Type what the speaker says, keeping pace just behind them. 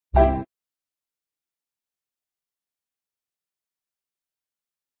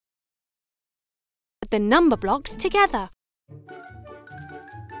the number blocks together.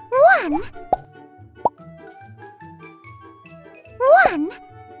 1 1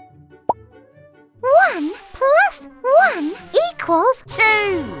 1 plus 1 equals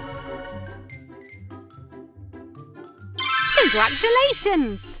 2.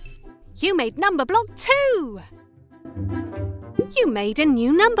 Congratulations! You made number block 2. You made a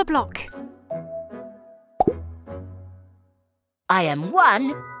new number block. I am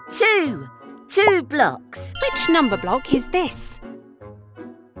 1, 2. 2 blocks. Which number block is this?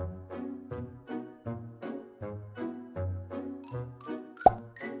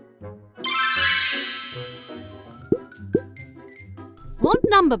 What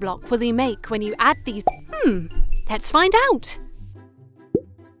number block will you make when you add these? Let's find out.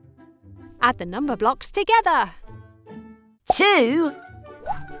 Add the number blocks together. 2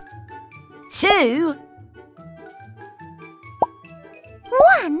 2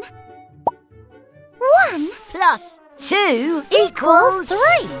 1 1 plus 2 equals 3.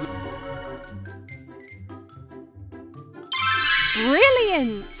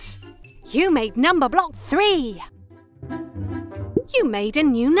 Brilliant! You made number block 3. You made a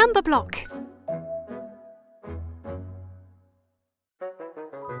new number block.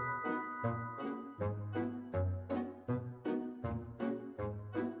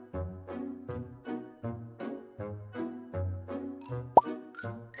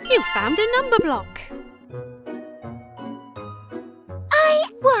 You found a number block. I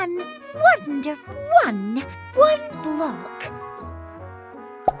won wonderful one block.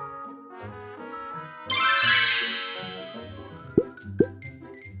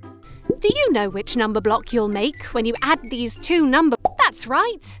 Do you know which number block you'll make when you add these two numbers? That's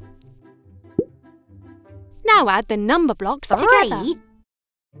right. Now add the number blocks together. 3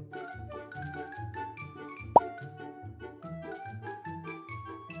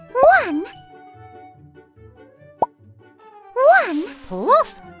 1 1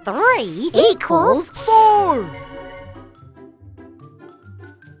 plus 3 equals 4.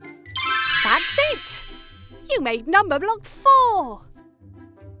 That's it. You made number block 4.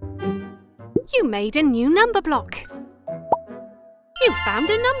 You made a new number block. You found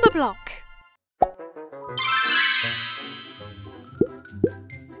a number block.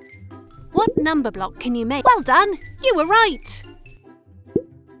 What number block can you make? Well done. You were right.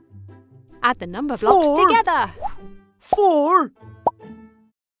 Add the number blocks 4. together. 4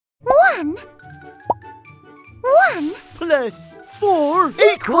 1 1 plus 4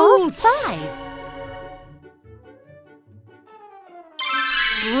 equals 5.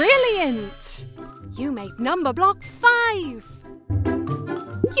 Brilliant! You made number block 5.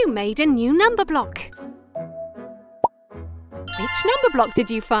 You made a new number block. Which number block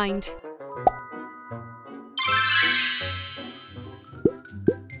did you find?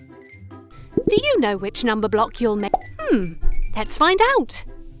 Do you know which number block you'll make? Let's find out.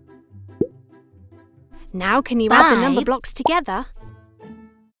 Now can you add the number 5. blocks together?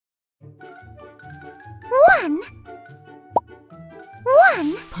 1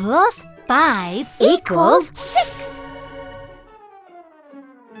 1 plus 5 equals 6.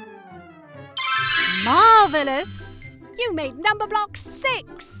 Marvellous! You made number block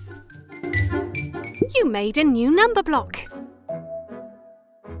 6. You made a new number block.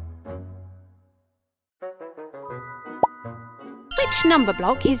 Which number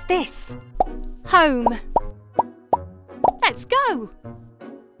block is this? Home. Let's go!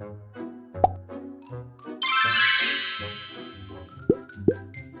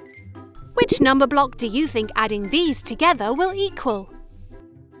 Which number block do you think adding these together will equal?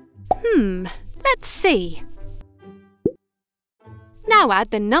 Let's see. Now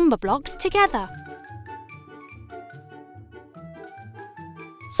add the number blocks together.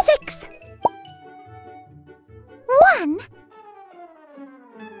 6 1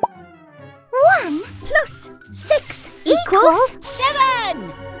 1 plus 6 equals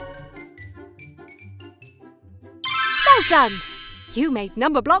 7. Well done! You made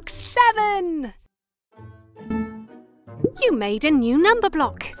number block 7. You made a new number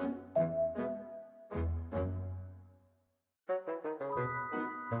block.